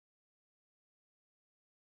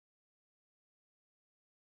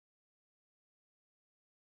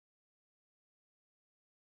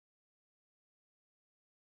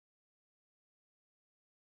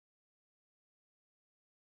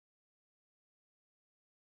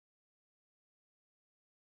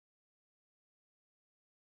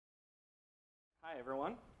Hi,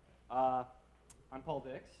 everyone. I'm Paul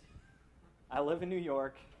Dix. I live in New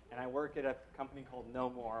York, and I work at a company called No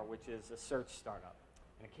More, which is a search startup.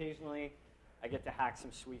 And occasionally, I get to hack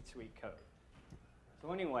some sweet, sweet code.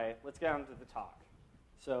 So anyway, let's get on to the talk.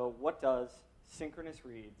 So what does synchronous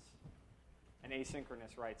reads and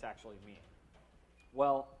asynchronous writes actually mean?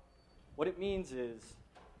 Well, what it means is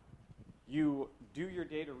you do your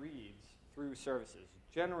data reads through services.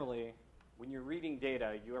 Generally, when you're reading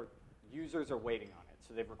data, your users are waiting on it.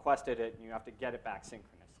 So they've requested it, and you have to get it back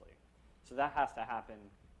synchronously. So that has to happen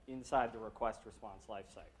inside the request-response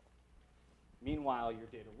lifecycle. Meanwhile, your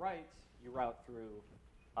data writes, you route through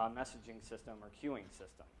a messaging system or queuing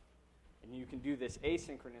system. And you can do this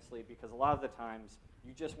asynchronously because a lot of the times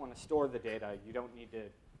you just want to store the data. You don't need to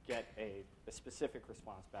get a specific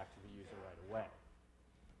response back to the user right away.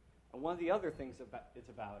 And one of the other things it's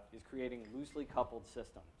about is creating loosely coupled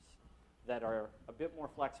systems that are a bit more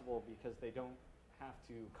flexible because they don't have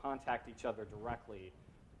to contact each other directly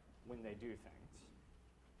when they do things.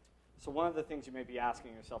 So one of the things you may be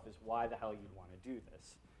asking yourself is why the hell you'd want to do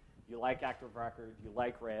this. You like Active Record, you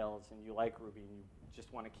like Rails, and you like Ruby, and you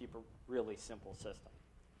just want to keep a really simple system.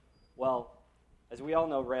 Well, as we all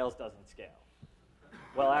know, Rails doesn't scale.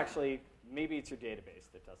 Well, actually, maybe it's your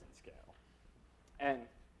database that doesn't scale. And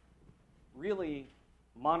really,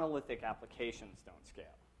 monolithic applications don't scale.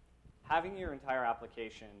 Having your entire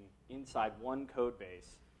application inside one code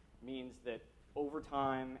base means that over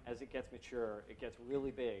time, as it gets mature, it gets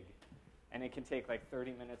really big, and it can take like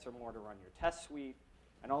 30 minutes or more to run your test suite.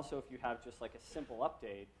 And also, if you have just like a simple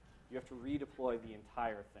update, you have to redeploy the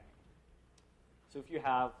entire thing. So if you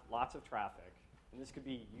have lots of traffic, and this could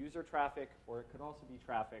be user traffic, or it could also be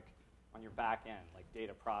traffic on your back end, like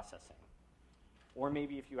data processing. Or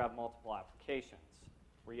maybe if you have multiple applications,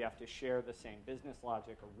 where you have to share the same business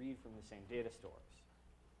logic or read from the same data stores.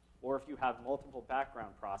 Or if you have multiple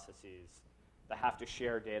background processes that have to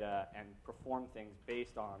share data and perform things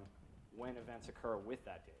based on when events occur with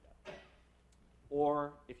that data.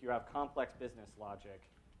 Or if you have complex business logic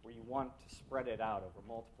where you want to spread it out over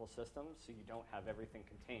multiple systems so you don't have everything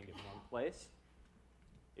contained in one place.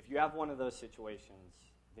 If you have one of those situations,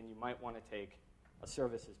 then you might want to take a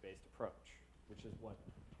services-based approach, which is what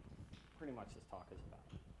pretty much this talk is about.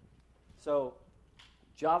 So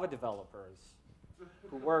Java developers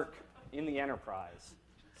who work in the enterprise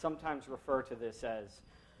sometimes refer to this as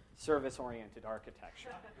service-oriented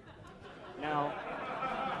architecture. Now,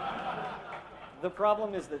 the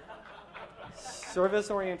problem is that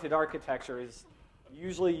service-oriented architecture is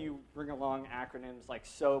usually you bring along acronyms like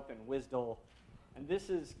SOAP and WSDL, and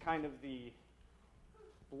this is kind of the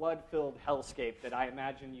blood-filled hellscape that I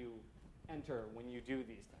imagine you enter when you do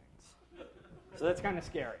these things. So that's kind of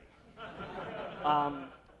scary.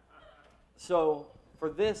 So for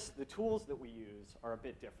this, the tools that we use are a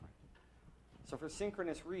bit different. So for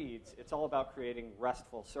synchronous reads, it's all about creating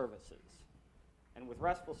RESTful services. And with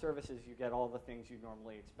RESTful services, you get all the things you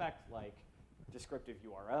normally expect, like descriptive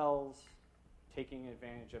URLs, taking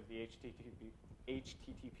advantage of the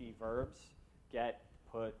HTTP verbs, get,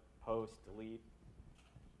 put, post, delete.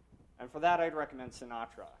 And for that, I'd recommend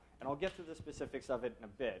Sinatra. And I'll get to the specifics of it in a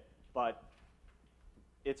bit, but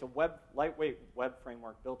it's a lightweight web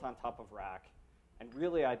framework built on top of Rack, and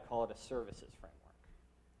really I'd call it a services framework.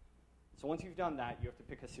 So once you've done that, you have to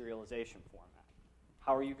pick a serialization format.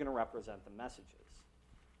 How are you going to represent the messages?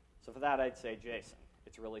 So for that, I'd say JSON.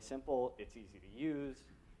 It's really simple, it's easy to use,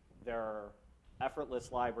 there are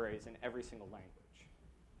effortless libraries in every single language.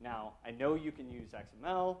 Now, I know you can use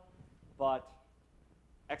XML, but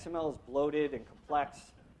XML is bloated and complex,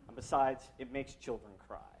 and besides, it makes children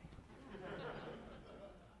cry.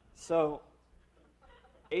 So,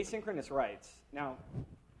 asynchronous writes. Now,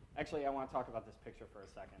 actually, I want to talk about this picture for a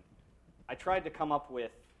second. I tried to come up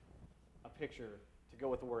with a picture to go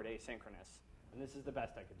with the word asynchronous, and this is the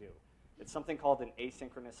best I could do. It's something called an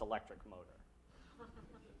asynchronous electric motor.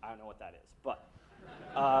 I don't know what that is, but.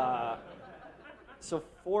 So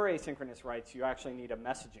for asynchronous writes, you actually need a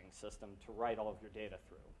messaging system to write all of your data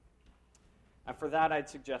through. And for that, I'd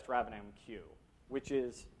suggest RabbitMQ, which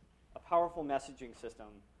is a powerful messaging system,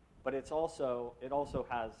 but it also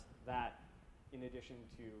has that in addition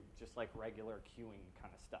to just like regular queuing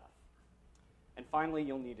kind of stuff. And finally,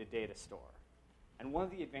 you'll need a data store. And one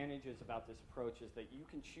of the advantages about this approach is that you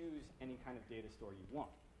can choose any kind of data store you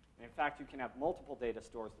want. And in fact, you can have multiple data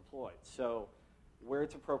stores deployed. So where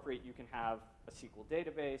it's appropriate, you can have a SQL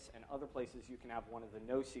database, and other places you can have one of the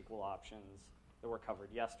NoSQL options that were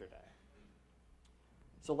covered yesterday.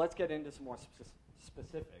 So let's get into some more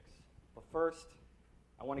specifics. But first,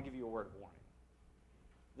 I want to give you a word of warning.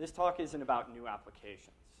 This talk isn't about new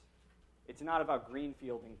applications. it's not about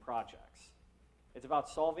greenfielding projects. It's about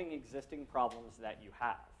solving existing problems that you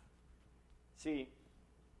have. See,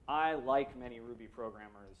 I, like many Ruby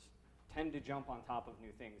programmers, tend to jump on top of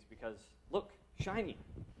new things because, look, shiny.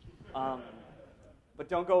 But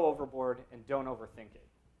don't go overboard and don't overthink it.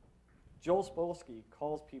 Joel Spolsky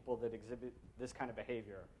calls people that exhibit this kind of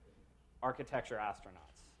behavior architecture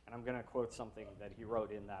astronauts. And I'm going to quote something that he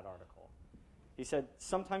wrote in that article. He said,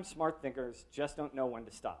 "Sometimes smart thinkers just don't know when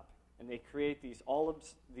to stop, and they create these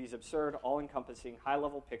absurd, all-encompassing,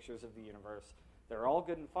 high-level pictures of the universe that are all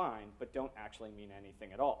good and fine, but don't actually mean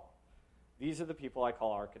anything at all. These are the people I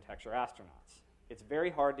call architecture astronauts. It's very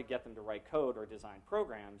hard to get them to write code or design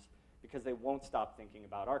programs because they won't stop thinking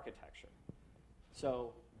about architecture.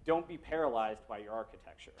 So don't be paralyzed by your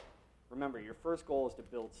architecture. Remember, your first goal is to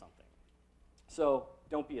build something. So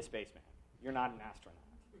don't be a spaceman. You're not an astronaut."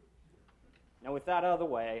 Now with that out of the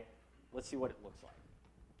way, let's see what it looks like.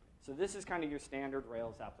 So this is kind of your standard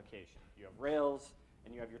Rails application. You have Rails,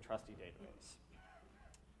 and you have your trusty database.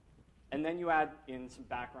 And then you add in some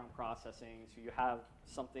background processing. So you have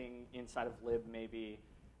something inside of lib maybe,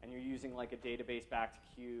 and you're using like a database back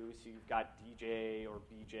to queue. So you've got DJ or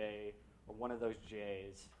BJ or one of those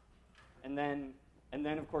J's. And then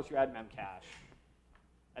of course you add memcache.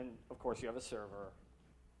 And of course you have a server.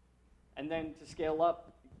 And then to scale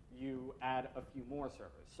up, you add a few more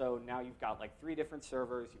servers. So now you've got like 3 different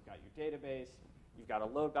servers. You've got your database. You've got a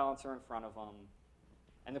load balancer in front of them.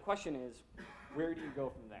 And the question is, where do you go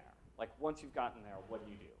from there? Like once you've gotten there, what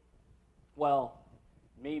do you do? Well,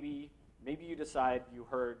 maybe you decide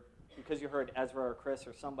because you heard Ezra or Chris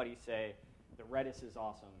or somebody say the Redis is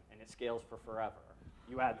awesome and it scales for forever.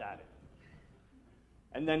 You add that in.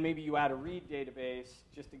 And then maybe you add a read database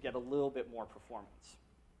just to get a little bit more performance.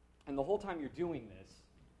 And the whole time you're doing this,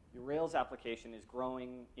 your Rails application is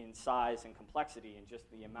growing in size and complexity in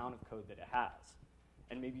just the amount of code that it has.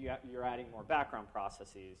 And maybe you're adding more background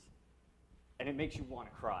processes, and it makes you want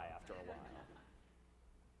to cry after a while.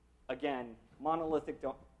 Again, monolithic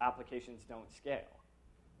applications don't scale.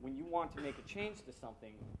 When you want to make a change to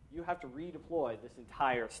something, you have to redeploy this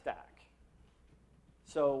entire stack.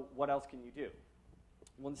 So what else can you do?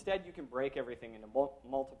 Well, instead, you can break everything into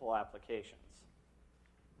multiple applications.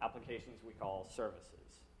 Applications we call services.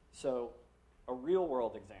 So a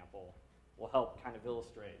real-world example will help kind of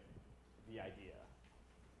illustrate the idea.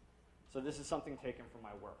 So this is something taken from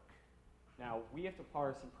my work. Now, we have to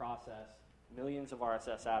parse and process millions of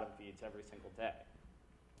RSS atom feeds every single day.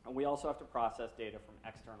 And we also have to process data from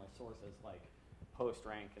external sources like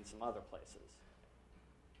PostRank and some other places.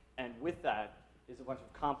 And with that is a bunch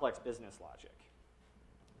of complex business logic.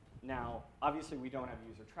 Now, obviously, we don't have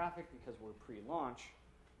user traffic because we're pre-launch,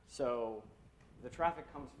 so the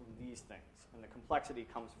traffic comes from these things, and the complexity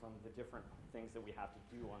comes from the different things that we have to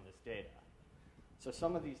do on this data. So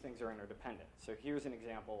some of these things are interdependent. So here's an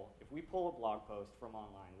example. If we pull a blog post from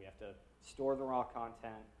online, we have to store the raw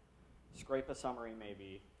content, scrape a summary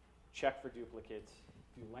maybe, check for duplicates,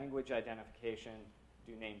 do language identification,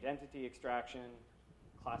 do named entity extraction,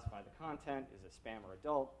 classify the content, is it spam or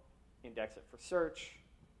adult, index it for search,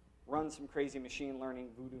 run some crazy machine learning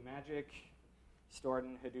voodoo magic, store it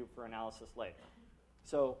in Hadoop for analysis later.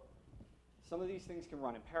 So some of these things can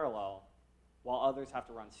run in parallel, while others have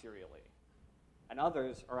to run serially. And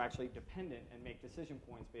others are actually dependent and make decision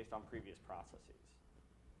points based on previous processes.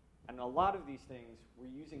 And a lot of these things, we're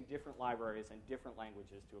using different libraries and different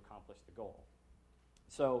languages to accomplish the goal.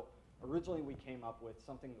 So originally we came up with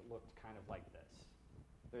something that looked kind of like this.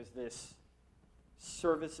 There's this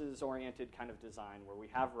services-oriented kind of design where we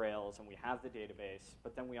have Rails and we have the database,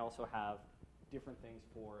 but then we also have different things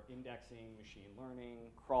for indexing, machine learning,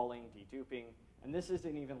 crawling, deduping, and this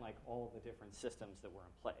isn't even like all the different systems that were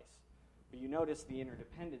in place. But you notice the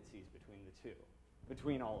interdependencies between the two,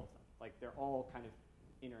 between all of them. Like they're all kind of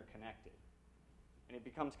interconnected. And it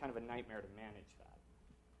becomes kind of a nightmare to manage that.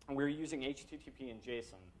 And we're using HTTP and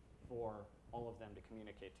JSON for all of them to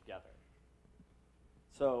communicate together.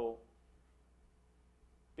 So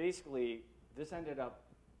basically, this ended up,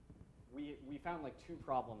 we found like 2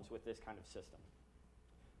 problems with this kind of system.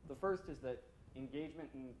 The first is that engagement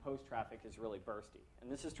in post traffic is really bursty. And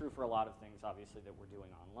this is true for a lot of things, obviously, that we're doing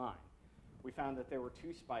online. We found that there were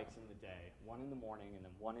 2 spikes in the day, one in the morning and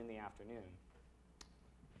then one in the afternoon.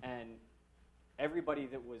 And everybody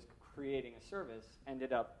that was creating a service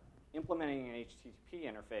ended up implementing an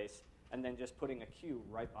HTTP interface and then just putting a queue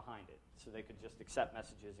right behind it so they could just accept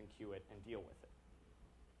messages and queue it and deal with it.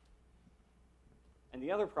 And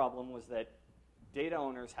the other problem was that data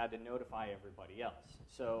owners had to notify everybody else.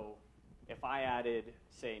 So if I added,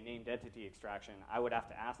 say, named entity extraction, I would have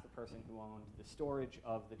to ask the person who owned the storage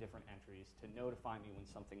of the different entries to notify me when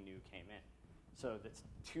something new came in. So that's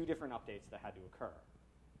two different updates that had to occur.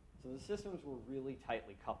 So the systems were really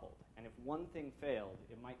tightly coupled. And if one thing failed,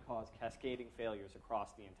 it might cause cascading failures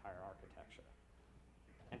across the entire architecture.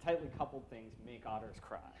 And tightly coupled things make otters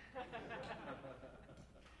cry.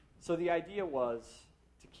 So the idea was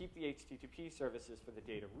to keep the HTTP services for the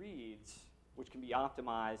data reads, which can be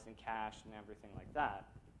optimized and cached and everything like that,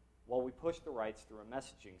 while we push the writes through a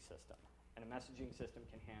messaging system. And a messaging system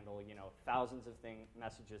can handle, thousands of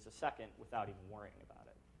messages a second without even worrying about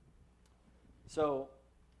it. So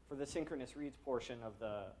for the synchronous reads portion of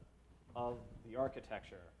the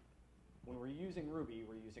architecture, when we're using Ruby,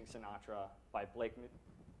 we're using Sinatra by Blake,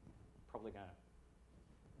 probably going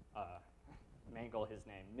to mangle his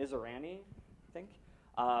name, Mizorani, I think,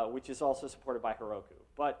 which is also supported by Heroku.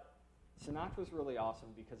 But Sinatra is really awesome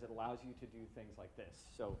because it allows you to do things like this.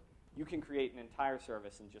 So you can create an entire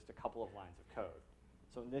service in just a couple of lines of code.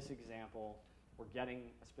 So in this example, we're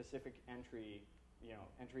getting a specific entry,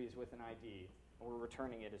 entries with an ID, and we're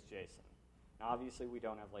returning it as JSON. Now, obviously, we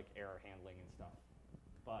don't have error handling and stuff,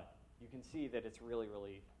 but you can see that it's really,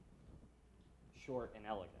 really short and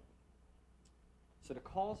elegant. So to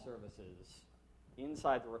call services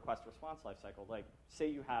inside the request response lifecycle, say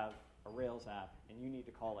you have a Rails app and you need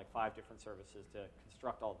to call 5 different services to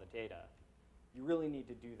construct all the data, you really need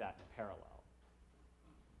to do that in parallel.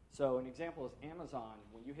 So an example is Amazon.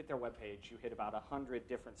 When you hit their web page, you hit about 100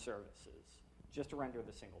 different services just to render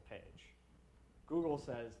the single page. Google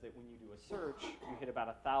says that when you do a search, you hit about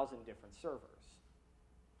 1,000 different servers.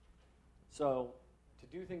 So to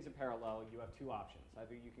do things in parallel, you have two options.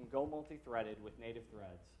 Either you can go multi-threaded with native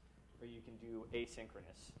threads, or you can do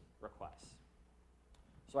asynchronous requests.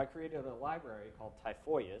 So I created a library called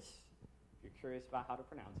Typhoeus. If you're curious about how to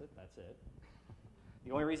pronounce it, that's it.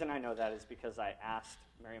 The only reason I know that is because I asked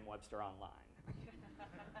Merriam-Webster online.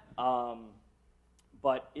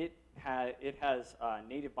 But it has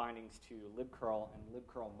native bindings to libcurl and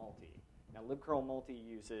libcurl multi. Now, libcurl multi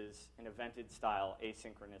uses an evented style,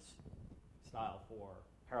 asynchronous style for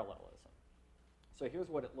parallelism. So here's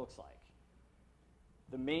what it looks like.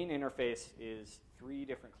 The main interface is 3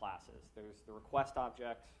 different classes. There's the request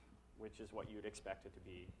object, which is what you'd expect it to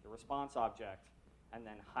be, the response object, and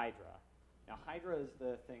then Hydra. Now, Hydra is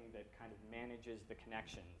the thing that kind of manages the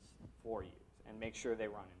connections for you and makes sure they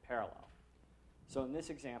run in parallel. So in this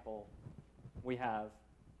example, we have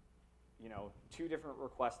 2 different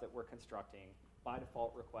requests that we're constructing. By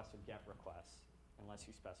default, requests or get requests, unless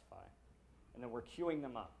you specify. And then we're queuing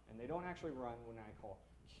them up. And they don't actually run when I call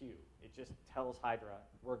queue. It just tells Hydra,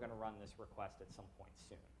 we're going to run this request at some point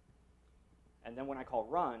soon. And then when I call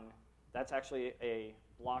run, that's actually a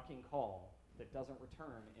blocking call that doesn't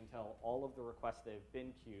return until all of the requests that have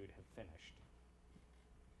been queued have finished.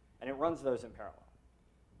 And it runs those in parallel.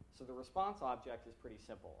 So the response object is pretty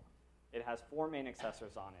simple. It has 4 main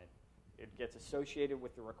accessors on it. It gets associated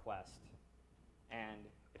with the request, and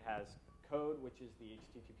it has code, which is the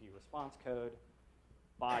HTTP response code,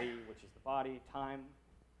 body, which is the body, time,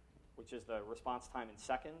 which is the response time in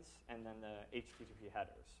seconds, and then the HTTP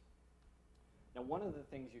headers. Now, one of the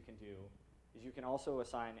things you can do is you can also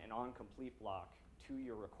assign an onComplete block to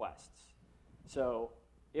your requests. So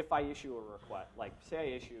if I issue a request, say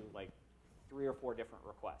I issue 3 or 4 different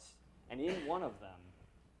requests, and in one of them,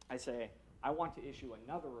 I say, I want to issue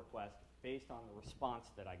another request based on the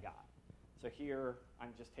response that I got. So here,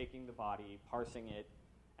 I'm just taking the body, parsing it,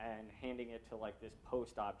 and handing it to this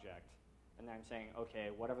post object. And then I'm saying, okay,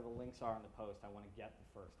 whatever the links are on the post, I want to get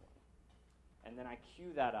the first one. And then I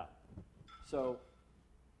queue that up. So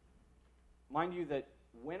mind you that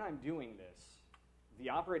when I'm doing this, the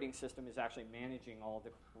operating system is actually managing all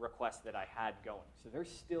the requests that I had going. So they're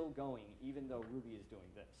still going even though Ruby is doing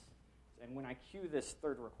this. And when I queue this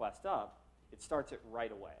 3rd request up, it starts it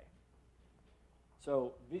right away.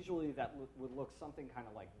 So visually, that would look something kind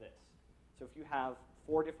of like this. So if you have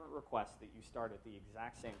 4 different requests that you start at the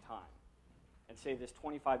exact same time, and say this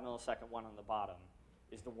 25 millisecond one on the bottom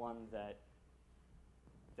is the one that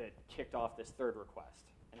kicked off this 3rd request,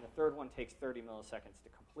 and the 3rd one takes 30 milliseconds to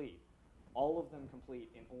complete, all of them complete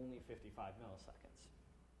in only 55 milliseconds.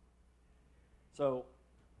 So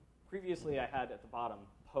previously, I had at the bottom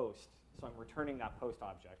post, so I'm returning that post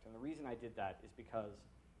object. And the reason I did that is because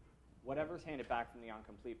whatever's handed back from the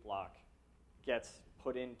onComplete block gets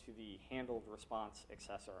put into the handled response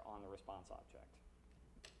accessor on the response object.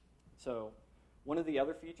 So one of the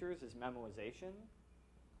other features is memoization.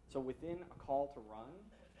 So within a call to run,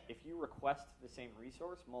 if you request the same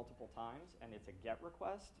resource multiple times and it's a GET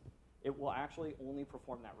request, it will actually only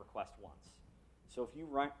perform that request once. So if you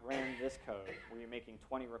ran this code where you're making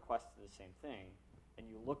 20 requests to the same thing, and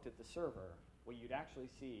you looked at the server, what you'd actually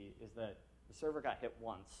see is that the server got hit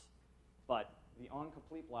once, but the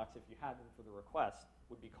on-complete blocks, if you had them for the request,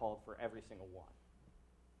 would be called for every single one.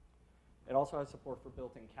 It also has support for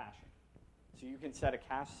built-in caching. So you can set a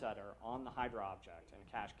cache setter on the Hydra object and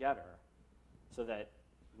a cache getter so that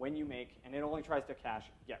when you make, and it only tries to cache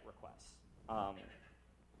GET requests.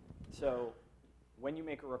 So when you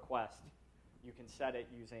make a request, you can set it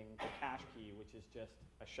using the cache key, which is just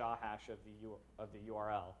a SHA hash of the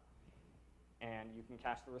URL. And you can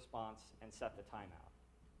cache the response and set the timeout.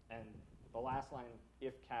 And the last line,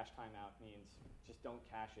 if cache timeout, means just don't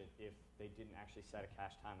cache it if they didn't actually set a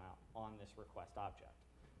cache timeout on this request object.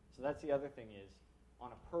 So that's the other thing is,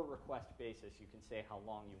 on a per request basis, you can say how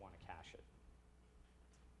long you want to cache it.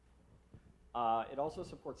 It also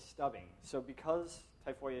supports stubbing. So because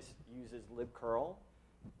Typhoeus uses libcurl,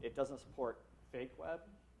 it doesn't support fake web.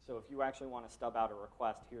 So if you actually want to stub out a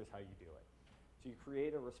request, here's how you do it. So you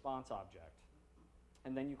create a response object,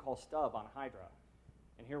 and then you call stub on Hydra.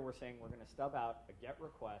 And here we're saying we're going to stub out a GET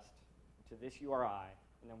request to this URI,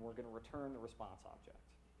 and then we're going to return the response object.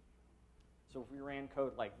 So if we ran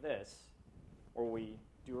code like this, or we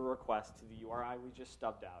do a request to the URI we just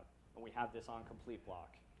stubbed out, and we have this on complete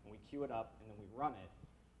block, and we queue it up, and then we run it,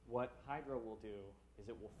 what Hydra will do is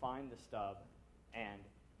it will find the stub and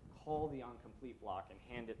call the on-complete block and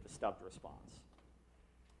hand it the stubbed response.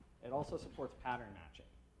 It also supports pattern matching.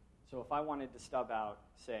 So if I wanted to stub out,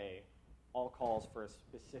 say, all calls for a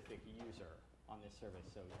specific user on this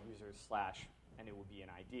service, so users slash, and it would be an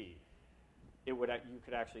ID, you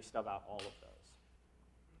could actually stub out all of those.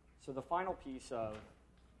 So the final piece of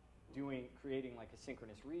creating like a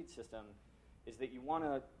synchronous read system is that you want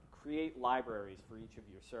to create libraries for each of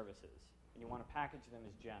your services, and you want to package them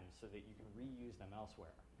as gems so that you can reuse them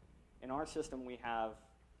elsewhere. In our system, we have,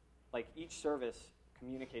 like, each service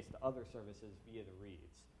communicates to other services via the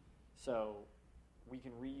reads. So we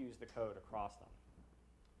can reuse the code across them.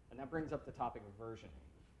 And that brings up the topic of versioning.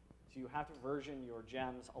 So you have to version your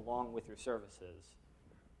gems along with your services,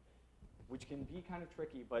 which can be kind of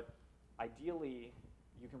tricky, but ideally,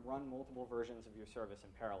 you can run multiple versions of your service in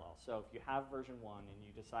parallel. So if you have version 1 and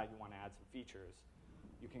you decide you want to add some features,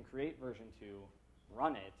 you can create version 2,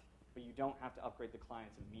 run it, but you don't have to upgrade the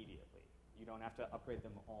clients immediately. You don't have to upgrade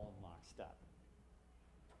them all in lockstep.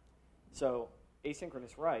 So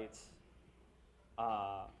asynchronous writes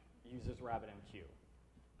uses RabbitMQ.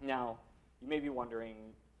 Now, you may be wondering,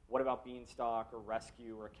 what about Beanstalk or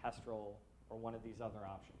Rescue or Kestrel or one of these other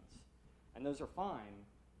options? And those are fine,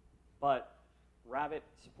 but Rabbit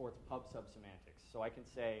supports pub/sub semantics. So I can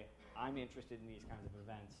say, I'm interested in these kinds of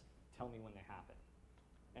events. Tell me when they happen.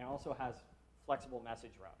 And it also has flexible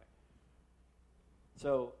message routing.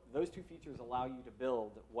 So those two features allow you to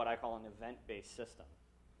build what I call an event-based system.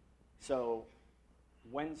 So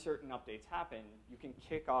when certain updates happen, you can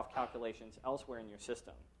kick off calculations elsewhere in your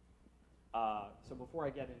system. So before I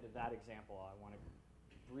get into that example, I want to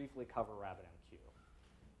briefly cover RabbitMQ.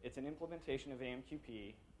 It's an implementation of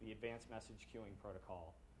AMQP, the Advanced Message Queuing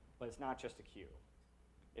Protocol, but it's not just a queue.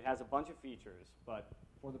 It has a bunch of features, but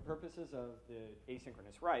for the purposes of the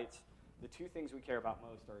asynchronous writes, the two things we care about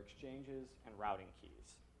most are exchanges and routing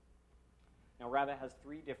keys. Now, Rabbit has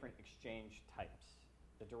 3 different exchange types: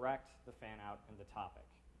 the direct, the fan out, and the topic.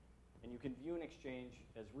 And you can view an exchange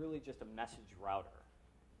as really just a message router.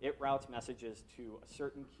 It routes messages to a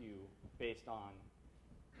certain queue based on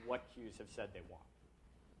what queues have said they want.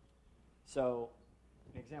 So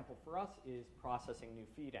an example for us is processing new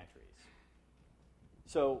feed entries.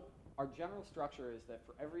 So our general structure is that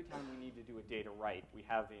for every time we need to do a data write, we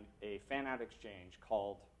have a fan-out exchange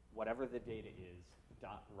called whatever the data is,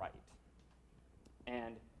 .write.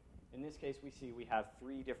 And in this case, we have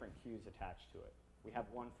 3 different queues attached to it. We have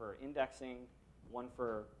one for indexing, one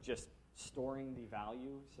for just storing the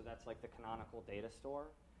value, so that's like the canonical data store,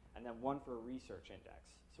 and then one for a research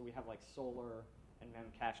index. So we have like Solr and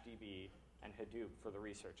MemCacheDB and Hadoop for the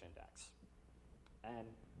research index. And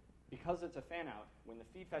because it's a fan-out, when the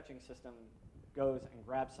feed fetching system goes and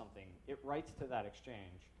grabs something, it writes to that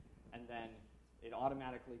exchange, and then it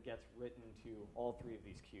automatically gets written to all 3 of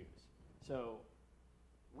these queues. So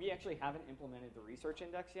we actually haven't implemented the research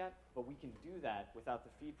index yet, but we can do that without the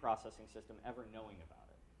feed processing system ever knowing about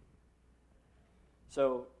it.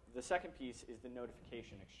 So the second piece is the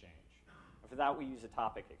notification exchange. And for that, we use a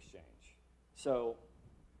topic exchange. So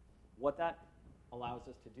what that allows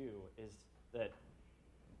us to do is that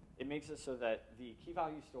it makes it so that the key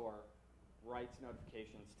value store writes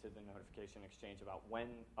notifications to the notification exchange about when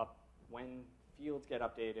fields get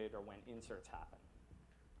updated or when inserts happen,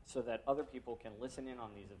 so that other people can listen in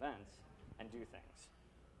on these events and do things.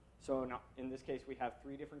 So in this case, we have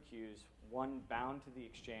 3 different queues, one bound to the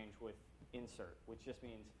exchange with insert, which just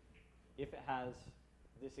means if it has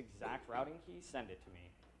this exact routing key, send it to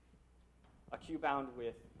me. A queue bound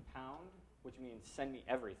with pound, which means send me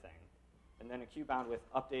everything. And then a queue bound with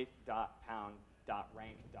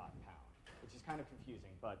update.pound.rank.pound, which is kind of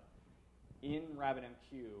confusing. But in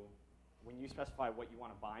RabbitMQ, when you specify what you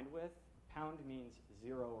want to bind with, pound means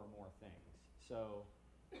 0 or more things. So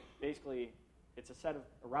basically,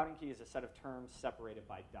 a routing key is a set of terms separated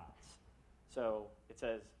by dots. So it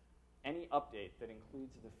says, any update that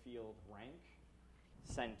includes the field rank,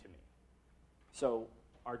 send to me. So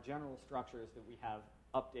our general structure is that we have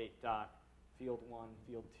update.field1,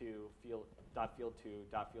 field2, field.field2,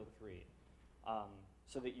 .field3,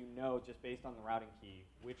 so that you know, just based on the routing key,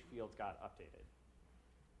 which fields got updated.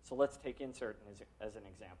 So let's take insert as an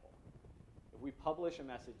example. If we publish a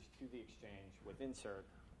message to the exchange with insert,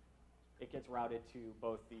 it gets routed to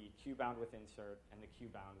both the queue bound with insert and the queue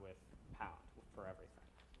bound with pound for everything.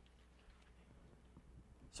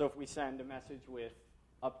 So if we send a message with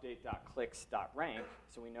update.clicks.rank,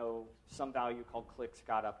 so we know some value called clicks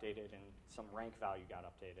got updated and some rank value got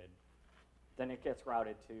updated, then it gets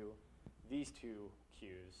routed to these 2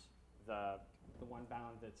 queues, the one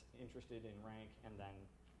bound that's interested in rank and then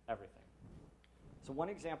everything. So one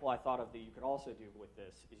example I thought of that you could also do with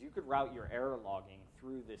this is you could route your error logging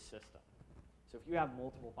through this system. So if you have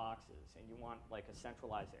multiple boxes and you want like a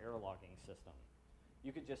centralized error logging system,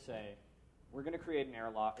 you could just say, we're going to create an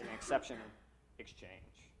exception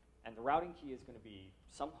exchange. And the routing key is going to be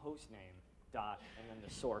some host name, dot, and then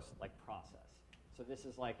the source, like process. So this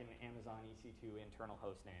is like an Amazon EC2 internal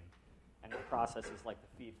host name, and the process is like the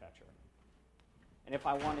feed fetcher. And if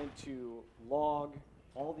I wanted to log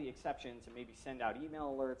all the exceptions and maybe send out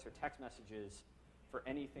email alerts or text messages for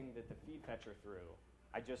anything that the feed fetcher threw,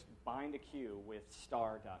 I just bind a queue with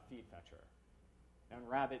star.feedfetcher. Now in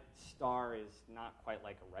Rabbit, star is not quite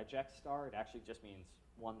like a regex star. It actually just means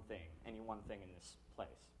one thing, any one thing in this place.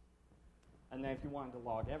 And then if you wanted to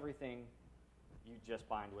log everything, you just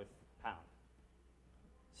bind with pound.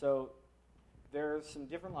 So there's some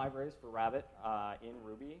different libraries for Rabbit in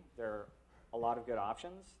Ruby. There are a lot of good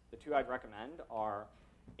options. The 2 I'd recommend are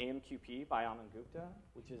AMQP by Aman Gupta,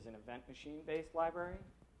 which is an event machine-based library,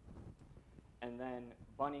 and then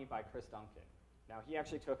Bunny by Chris Duncan. Now, he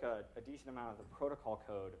actually took a decent amount of the protocol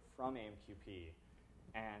code from AMQP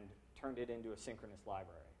and turned it into a synchronous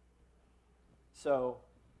library. So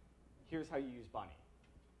here's how you use Bunny.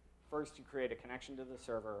 First, you create a connection to the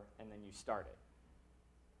server, and then you start it.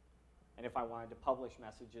 And if I wanted to publish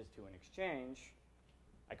messages to an exchange,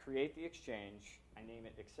 I create the exchange, I name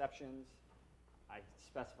it exceptions, I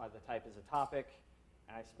specify the type as a topic,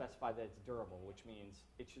 and I specify that it's durable, which means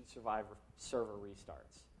it should survive server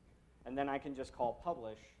restarts. And then I can just call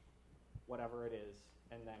publish, whatever it is,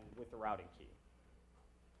 and then with the routing key.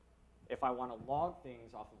 If I want to log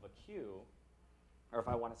things off of a queue, or if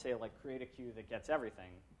I want to say, like, create a queue that gets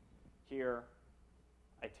everything, here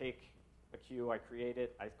I take a queue, I create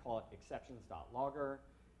it, I call it exceptions.logger,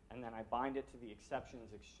 and then I bind it to the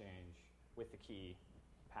exceptions exchange with the key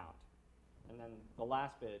pound. And then the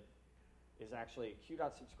last bit is actually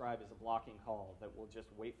queue.subscribe is a blocking call that will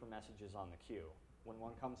just wait for messages on the queue. When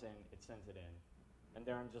one comes in, it sends it in. And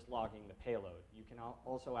there I'm just logging the payload. You can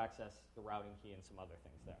also access the routing key and some other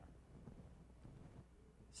things there.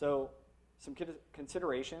 So some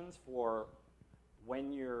considerations for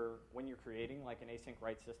when you're creating like an async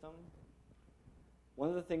write system. One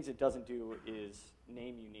of the things it doesn't do is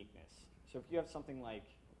name uniqueness. So if you have something like,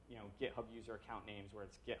 GitHub user account names where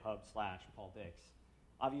it's GitHub/Paul Dix,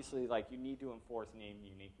 obviously like you need to enforce name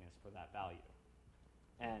uniqueness for that value.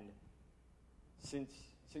 And since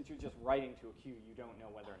you're just writing to a queue, you don't know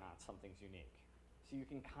whether or not something's unique. So you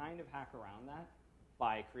can kind of hack around that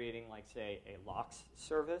by creating, like, say, a locks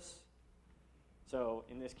service. So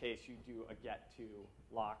in this case, you do a get to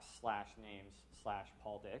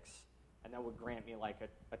locks/names/Paul Dix, and that would grant me like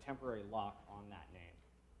a temporary lock on that name.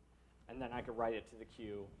 And then I could write it to the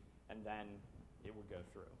queue, and then it would go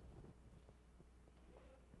through.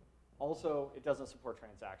 Also, it doesn't support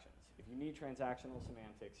transactions. If you need transactional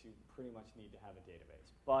semantics, you pretty much need to have a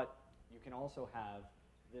database. But you can also have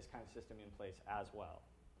this kind of system in place as well.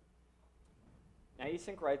 Now,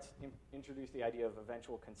 async writes introduced the idea of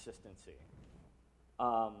eventual consistency.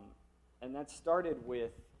 And that started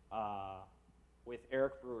with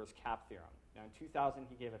Eric Brewer's CAP theorem. Now, in 2000,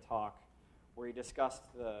 he gave a talk where he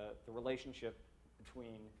discussed the relationship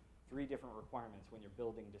between 3 different requirements when you're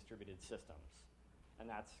building distributed systems. and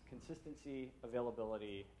that's consistency,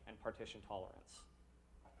 availability, and partition tolerance.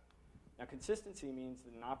 Now, consistency means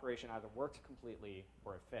that an operation either works completely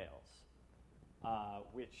or it fails,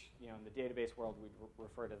 which, in the database world, we'd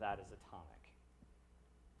refer to that as atomic.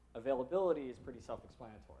 Availability is pretty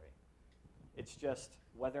self-explanatory. It's just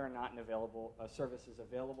whether or not a service is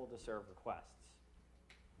available to serve requests.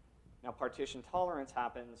 Now, partition tolerance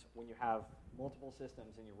happens when you have multiple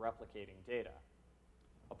systems and you're replicating data.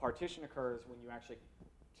 A partition occurs when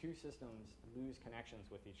two systems lose connections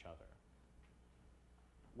with each other,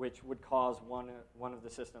 which would cause one of the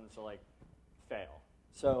systems to fail.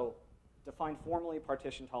 So, defined formally,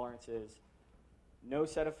 partition tolerance is no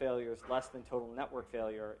set of failures less than total network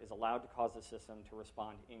failure is allowed to cause the system to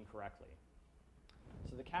respond incorrectly.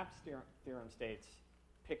 So the CAPS theorem states,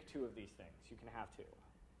 pick two of these things. You can have two.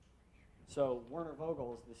 So Werner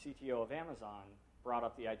Vogels, the CTO of Amazon, brought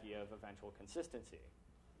up the idea of eventual consistency,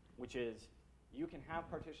 which is you can have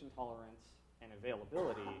partition tolerance and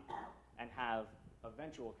availability and have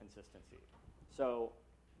eventual consistency. So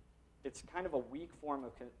it's kind of a weak form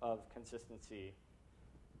of consistency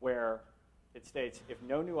where it states if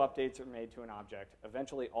no new updates are made to an object,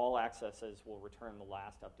 eventually all accesses will return the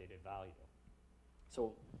last updated value.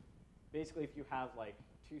 So basically, if you have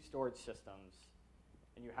two storage systems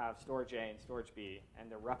and you have storage A and storage B,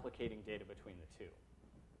 and they're replicating data between the two.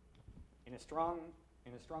 In a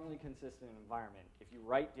strongly consistent environment, if you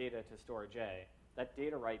write data to storage A, that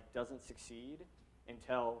data write doesn't succeed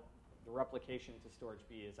until the replication to storage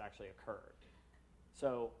B has actually occurred.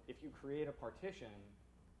 So if you create a partition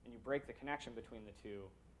and you break the connection between the two,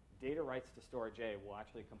 data writes to storage A will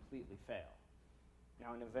actually completely fail.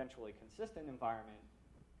 Now, in an eventually consistent environment,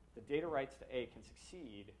 the data writes to A can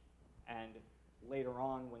succeed, and later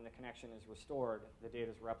on, when the connection is restored, the data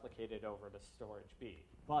is replicated over to storage B.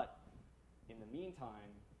 But in the meantime,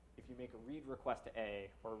 if you make a read request to A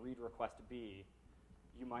or a read request to B,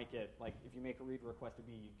 you might get, if you make a read request to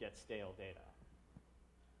B, you get stale data.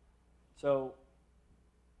 So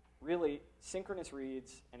really, synchronous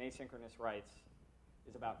reads and asynchronous writes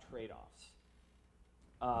is about trade-offs.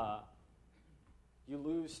 You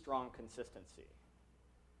lose strong consistency.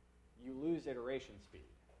 You lose iteration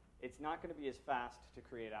speed. It's not going to be as fast to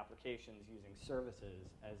create applications using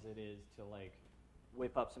services as it is to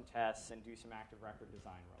whip up some tests and do some active record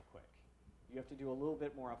design real quick. You have to do a little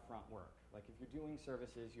bit more upfront work. If you're doing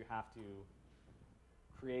services, you have to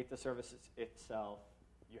create the service itself.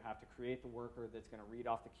 You have to create the worker that's going to read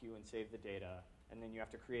off the queue and save the data, and then you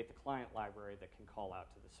have to create the client library that can call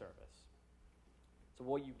out to the service. So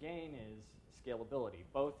what you gain is scalability,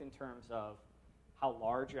 both in terms of how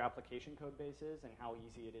large your application code base is and how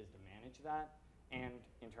easy it is to manage that, and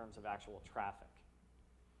in terms of actual traffic.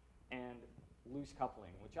 And loose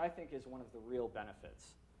coupling, which I think is one of the real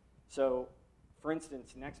benefits. So, for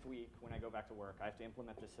instance, next week when I go back to work, I have to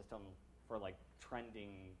implement the system for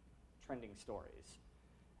trending stories.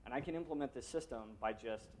 And I can implement this system by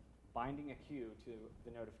just binding a queue to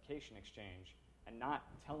the notification exchange and not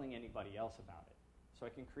telling anybody else about it. So I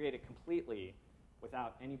can create it completely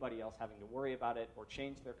without anybody else having to worry about it or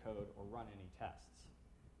change their code or run any tests.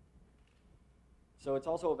 So it's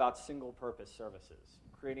also about single-purpose services,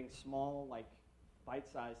 creating small,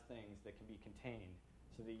 bite-sized things that can be contained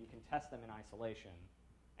so that you can test them in isolation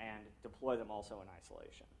and deploy them also in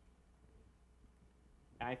isolation.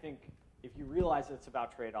 And I think if you realize it's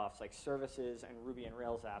about trade-offs, services and Ruby and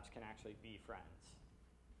Rails apps can actually be friends.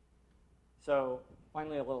 So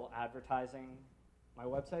finally, a little advertising. My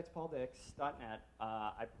website's pauldix.net.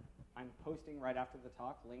 I'm posting right after the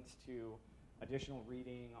talk links to additional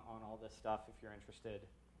reading on all this stuff if you're interested.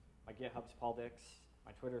 My GitHub's pauldix.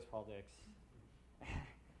 My Twitter's pauldix.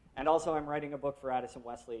 And also, I'm writing a book for Addison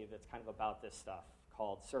Wesley that's kind of about this stuff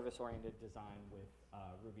called Service-Oriented Design with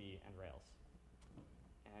Ruby and Rails.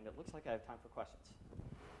 And it looks like I have time for questions.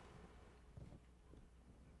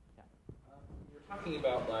 Yeah. You were talking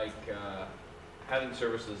about having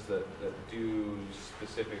services that do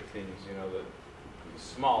specific things, that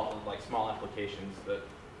small applications that,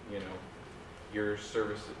 your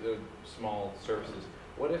service, small services.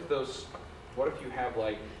 What if you have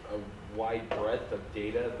a wide breadth of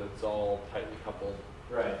data that's all tightly coupled?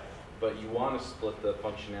 Right. But you want to split the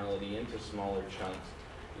functionality into smaller chunks.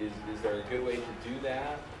 Is there a good way to do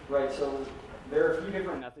that? Right, so there are a few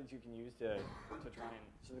different methods you can use to try and,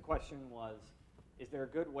 so the question was, is there a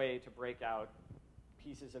good way to break out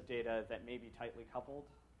pieces of data that may be tightly coupled?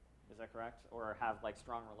 Is that correct? Or have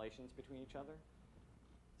strong relations between each other?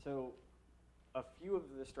 So a few of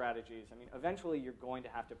the strategies, eventually you're going to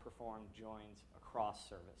have to perform joins across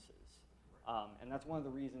services. And that's one of the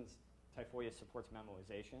reasons Typhoia supports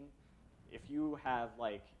memoization, if you have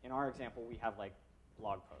like, in our example, we have like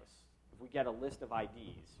blog posts. If we get a list of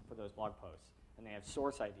IDs for those blog posts, and they have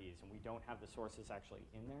source IDs, and we don't have the sources actually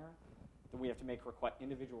in there, then we have to make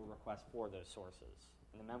individual requests for those sources.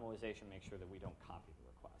 And the memoization makes sure that we don't copy the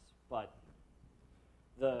requests. But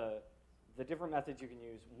the different methods you can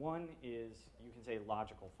use, one is you can say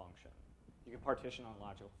logical function. You can partition on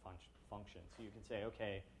logical function. So you can say,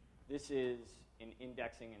 okay, this is an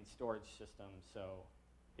indexing and storage system, so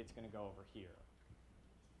it's going to go over here.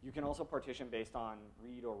 You can also partition based on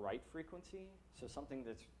read or write frequency. So something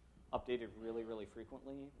that's updated really, really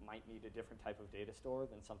frequently might need a different type of data store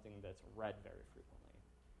than something that's read very frequently.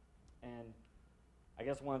 And I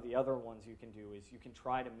guess one of the other ones you can do is you can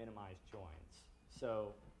try to minimize joins.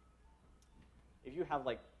 So if you have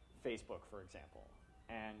like Facebook, for example,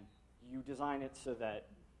 and you design it so that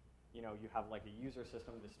you have like a user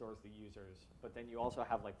system that stores the users, but then you also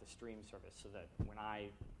have like the stream service so that when I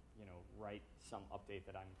write some update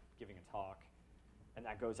that I'm giving a talk and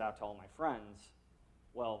that goes out to all my friends,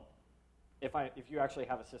 well, if you actually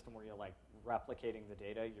have a system where you're like replicating the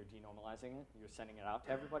data, you're denormalizing it, you're sending it out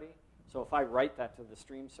to everybody. So if I write that to the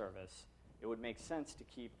stream service, it would make sense to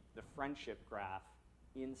keep the friendship graph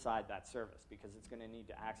inside that service because it's going to need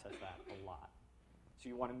to access that a lot. So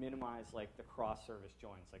you want to minimize like the cross-service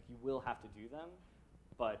joins. Like you will have to do them,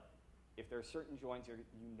 but if there are certain joins you're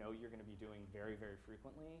going to be doing very, very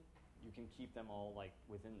frequently, you can keep them all like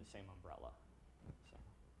within the same umbrella. So.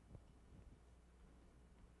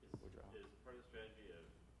 Is part of the strategy of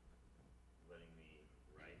letting the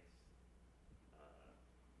writes work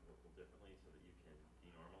a little differently so that you can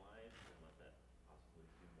denormalize and let that possibly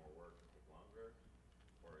do more work and take longer?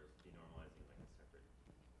 Or is denormalizing like a separate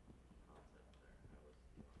concept there? How is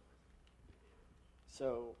denormalizing?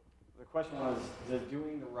 So the question was, does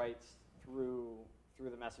doing the writes through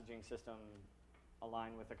the messaging system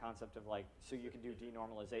align with the concept of like, so you can do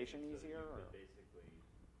denormalization easier? So or? you could basically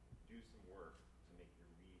do some work to make your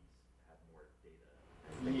reads have more data.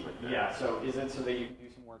 Yeah, so is it so that you can do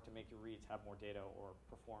some work to make your reads have more data or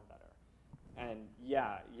perform better? And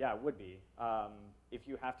yeah, it would be.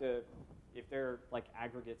 If they're like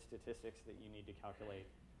aggregate statistics that you need to calculate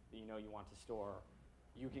that you want to store,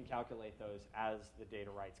 you can calculate those as the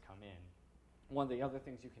data writes come in. One of the other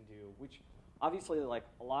things you can do, which obviously like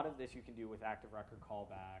a lot of this you can do with active record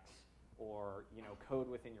callbacks or code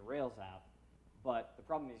within your Rails app, but the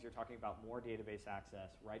problem is you're talking about more database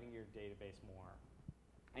access, writing your database more,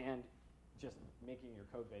 and just making your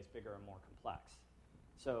code base bigger and more complex.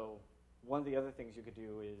 So one of the other things you could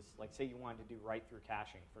do is, like, say you wanted to do write-through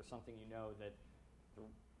caching for something that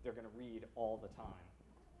they're going to read all the time.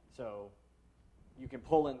 So you can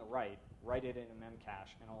pull in the write it in a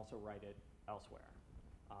memcache, and also write it elsewhere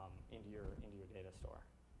into your data store.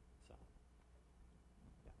 So,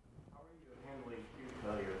 yeah. How are you handling queue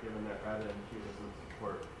failure, given that RabbitMQ doesn't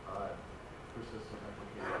support persistent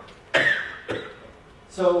replication?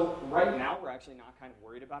 So right now, we're actually not kind of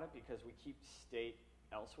worried about it because we keep state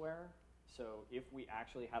elsewhere. So if we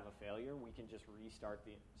actually have a failure, we can just restart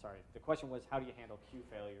the question was, how do you handle queue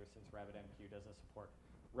failure since RabbitMQ doesn't support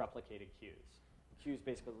replicated queues? Queues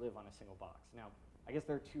basically live on a single box. Now, I guess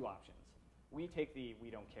there are two options. We take the we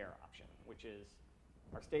don't care option, which is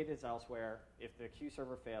our state is elsewhere. If the queue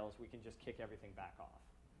server fails, we can just kick everything back off,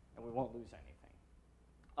 and we won't lose anything.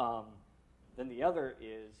 Then the other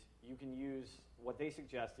is you can use, what they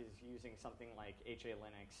suggest is using something like HA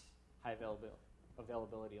Linux, high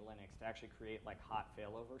availability Linux, to actually create like hot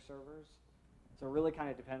failover servers. So it really kind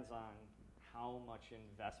of depends on how much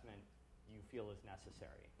investment you feel is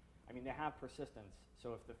necessary. I mean, they have persistence,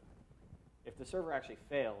 so if the server actually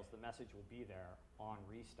fails, the message will be there on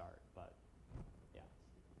restart, but yeah.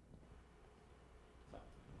 So,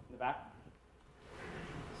 in the back?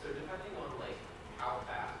 So depending on like how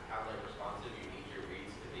fast, how like responsive you need your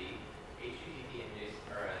reads to be, HTTP and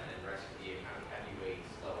JSON and REST can be a kind of heavyweight,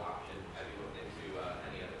 slow option. Have you looked into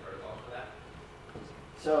any other protocols for that?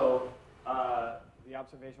 So the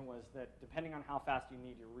observation was that depending on how fast you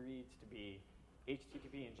need your reads to be,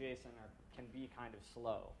 HTTP and JSON can be kind of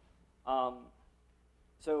slow.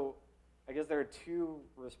 So I guess there are two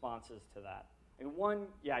responses to that. And one,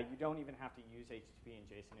 yeah, you don't even have to use HTTP and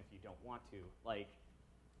JSON if you don't want to. Like,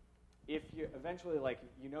 if you eventually, like,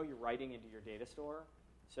 you're writing into your data store.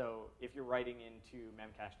 So if you're writing into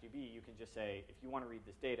memcached.db, you can just say, if you want to read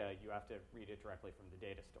this data, you have to read it directly from the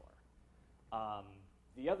data store.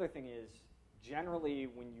 The other thing is, generally,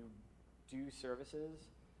 when you do services,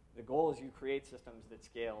 the goal is you create systems that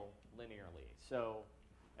scale linearly. So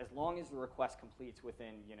as long as the request completes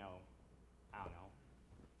within, I don't know,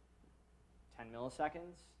 10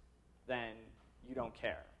 milliseconds, then you don't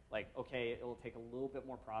care. like, okay, it'll take a little bit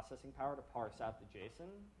more processing power to parse out the JSON,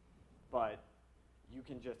 but you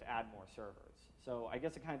can just add more servers. So I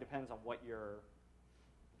guess it kind of depends on what your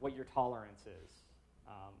tolerance is.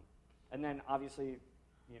 And then obviously,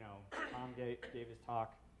 Tom gave his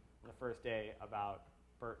talk on the first day about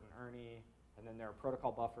BERT and Ernie, and then there are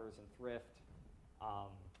protocol buffers and Thrift.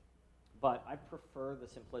 But I prefer the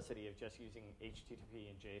simplicity of just using HTTP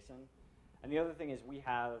and JSON. And the other thing is we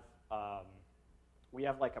have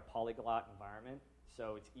like a polyglot environment,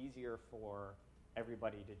 so it's easier for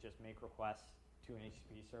everybody to just make requests to an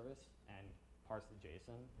HTTP service and parse the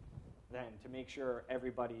JSON than to make sure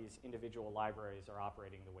everybody's individual libraries are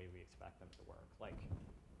operating the way we expect them to work, like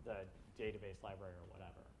the database library or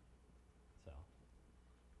whatever. So,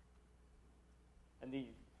 and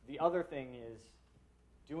the other thing is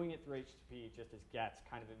doing it through HTTP just as gets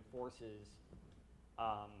kind of enforces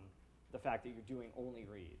the fact that you're doing only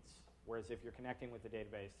reads. Whereas if you're connecting with the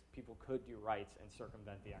database, people could do writes and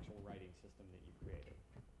circumvent the actual writing system that you created.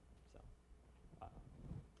 So,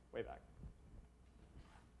 way back.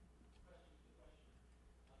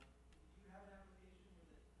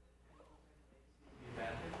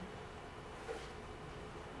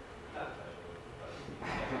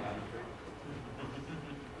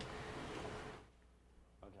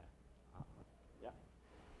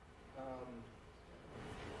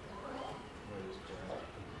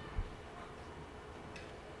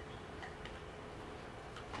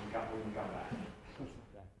 We can come back.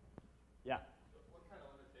 Okay. Yeah. What kind of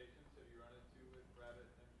limitations have you run into with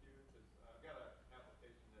RabbitMQ? Because I've got an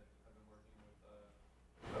application that I've been working with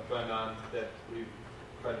a friend on that we've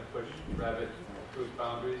tried to push Rabbit to its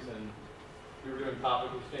boundaries, and we were doing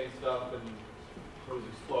topic exchange stuff, and it was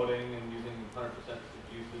exploding and using 100%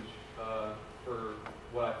 usage for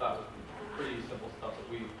what I thought was pretty simple stuff that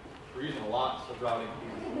we were using lots of routing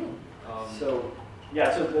keys. So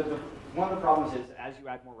one of the problems is as you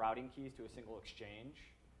add more routing keys to a single exchange,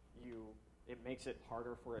 it makes it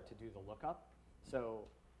harder for it to do the lookup. So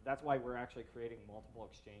that's why we're actually creating multiple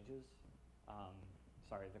exchanges.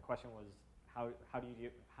 Sorry, the question was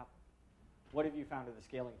what have you found of the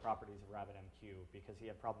scaling properties of RabbitMQ? Because he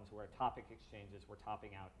had problems where topic exchanges were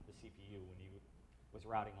topping out the CPU when he was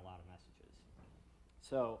routing a lot of messages.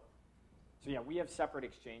 So yeah, we have separate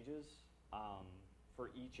exchanges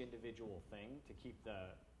for each individual thing to keep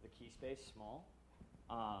the key space small.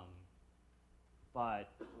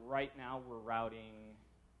 But right now we're routing,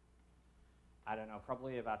 I don't know,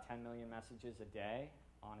 probably about 10 million messages a day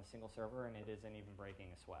on a single server, and it isn't even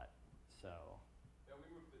breaking a sweat. So. Yeah,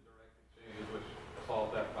 we moved to direct exchanges, which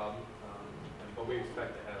solved that problem. But we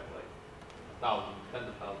expect to have like thousands, tens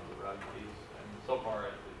of thousands of routing keys, and so far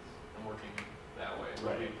it's working that way.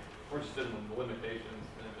 Right. We're interested in the limitations,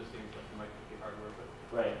 and it just seems like it might be hard to work with.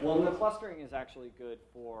 Right. Well, and the clustering is actually good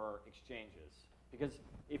for exchanges, because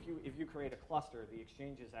if you create a cluster, the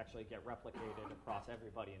exchanges actually get replicated across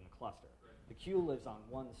everybody in the cluster. Right. The queue lives on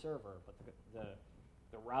one server, but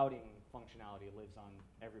the routing functionality lives on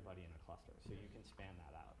everybody in the cluster, so you can span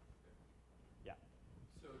that out. Yeah.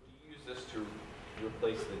 So do you use this to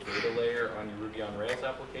replace the data layer on your Ruby on Rails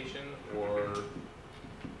application, or?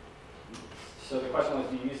 So the question was,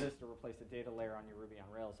 do you use this to replace the data layer on your Ruby on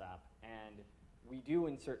Rails app? And we do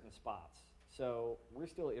in certain spots. So we're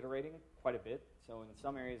still iterating quite a bit. So in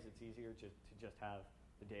some areas, it's easier to just have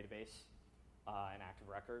the database an active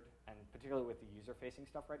record, and particularly with the user-facing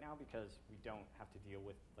stuff right now, because we don't have to deal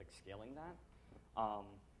with like scaling that.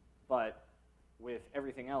 But with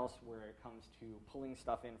everything else, where it comes to pulling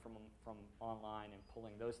stuff in from online and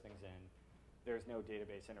pulling those things in, there's no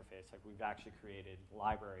database interface. Like we've actually created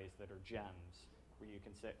libraries that are gems where you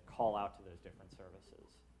can call out to those different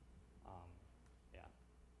services.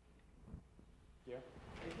 Yeah.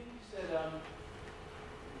 I think you said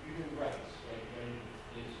you're doing writes, right?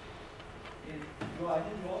 I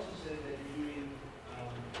think you also said that you're doing,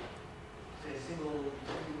 say, a single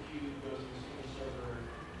queue goes to a single server,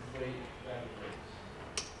 wait, rapid writes.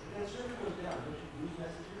 If that server goes down, don't you lose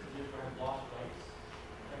messages and therefore have lost writes?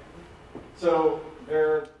 So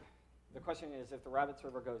the question is, if the Rabbit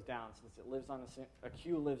server goes down, since it lives on a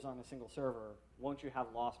queue lives on a single server, won't you have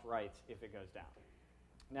lost writes if it goes down?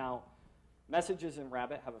 Now, messages in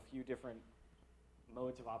Rabbit have a few different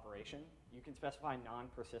modes of operation. You can specify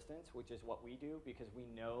non-persistence, which is what we do, because we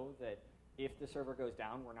know that if the server goes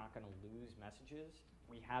down, we're not going to lose messages.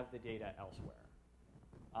 We have the data elsewhere.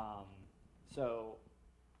 So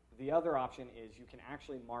the other option is you can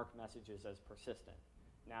actually mark messages as persistent.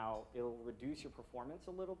 Now, it'll reduce your performance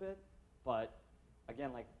a little bit, but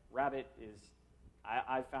again, like Rabbit is,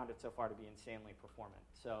 I've found it so far to be insanely performant.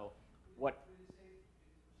 So what?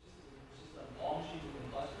 on all machines within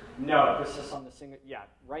the cluster? No, this is on the single. Yeah,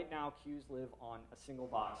 right now queues live on a single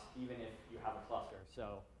box, even if you have a cluster.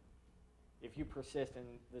 So if you persist and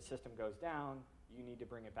the system goes down, you need to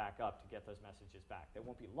bring it back up to get those messages back. They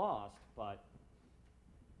won't be lost, but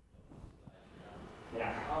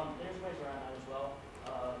yeah. There's ways around that as well,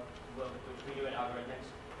 which we do in algorithms.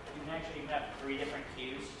 You can actually have 3 different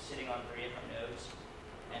queues sitting on 3 different nodes,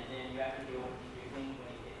 and then you have to deal with confusing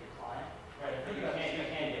when you hit your client. Right. But you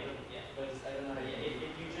can't do it. Yeah. But I don't know. But yeah,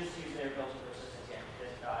 if you just use their built-in persistence, yeah, if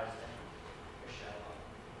this dies, then you're shut off.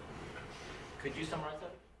 Could you summarize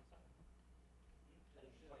that?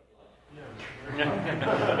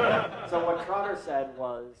 So what Trotter said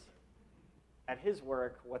was, at his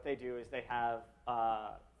work, what they do is they have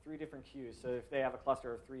 3 different queues. So if they have a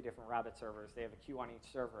cluster of 3 different Rabbit servers, they have a queue on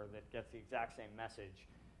each server that gets the exact same message,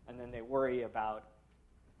 and then they worry about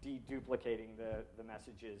deduplicating the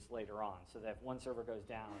messages later on. So that if one server goes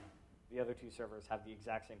down, the other 2 servers have the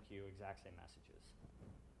exact same queue, exact same messages. Or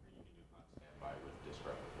you can do hot standby with disk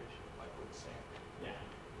replication, like with SAM. Yeah.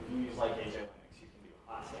 If you use like AJ Linux, you can do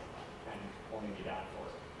hot standby and only be down for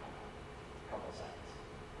a couple seconds.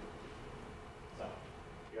 So,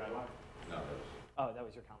 you got one? No, that was. Oh, that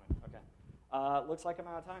was your comment. Okay. Looks like I'm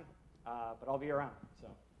out of time, but I'll be around. So,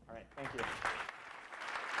 all right. Thank you.